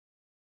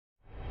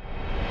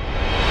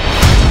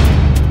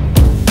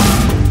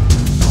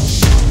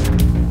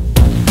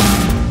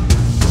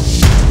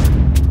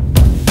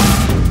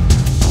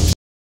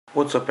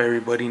What's up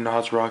everybody,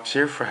 Nas Rocks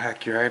here for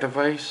Hack Your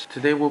iDevice.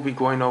 Today we'll be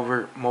going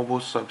over mobile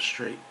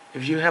substrate.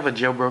 If you have a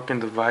jailbroken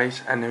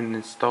device and then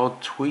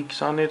installed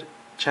tweaks on it,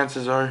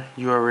 chances are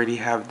you already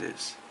have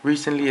this.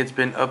 Recently it's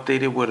been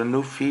updated with a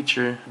new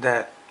feature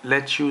that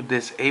lets you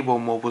disable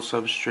mobile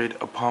substrate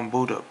upon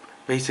boot up.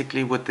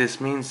 Basically what this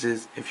means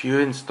is if you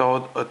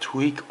installed a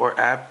tweak or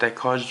app that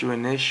caused you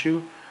an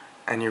issue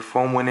and your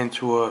phone went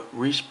into a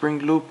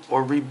respring loop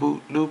or reboot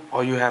loop,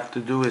 all you have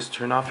to do is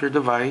turn off your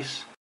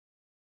device,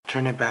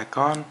 turn it back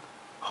on,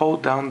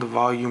 hold down the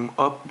volume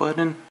up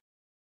button,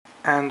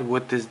 and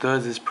what this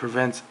does is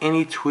prevents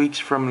any tweaks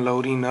from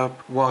loading up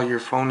while your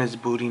phone is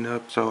booting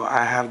up. So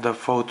I have the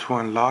photo to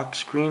unlock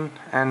screen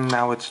and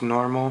now it's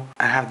normal.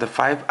 I have the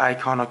 5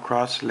 icon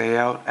across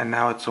layout and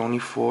now it's only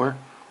 4.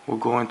 We'll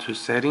go into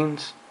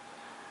settings,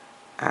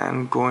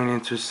 and going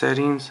into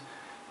settings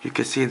you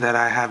can see that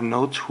I have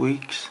no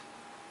tweaks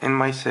in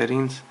my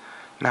settings.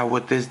 Now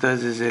what this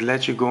does is it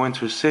lets you go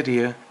into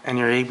Cydia and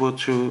you're able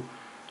to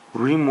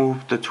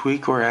remove the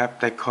tweak or app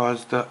that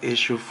caused the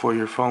issue for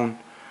your phone,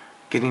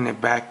 getting it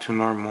back to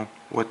normal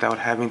without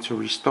having to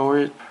restore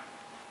it.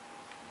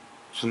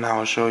 So now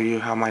I'll show you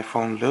how my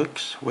phone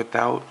looks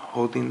without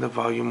holding the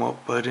volume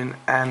up button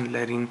and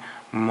letting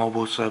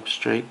mobile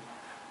substrate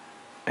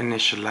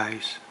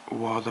initialize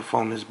while the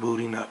phone is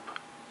booting up.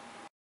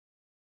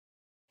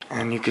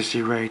 And you can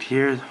see right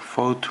here,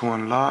 photo to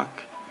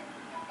unlock,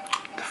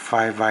 the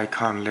 5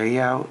 icon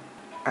layout,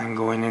 and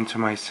going into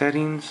my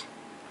settings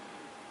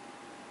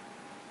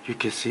you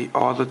can see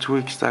all the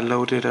tweaks that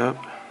loaded up.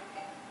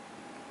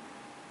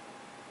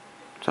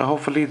 So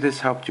hopefully this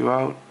helped you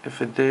out.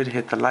 If it did,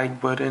 hit the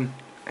like button.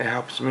 It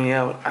helps me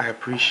out. I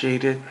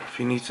appreciate it. If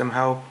you need some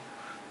help,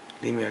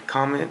 leave me a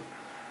comment.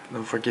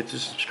 Don't forget to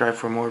subscribe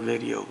for more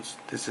videos.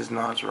 This is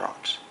Nas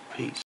Rocks.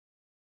 Peace.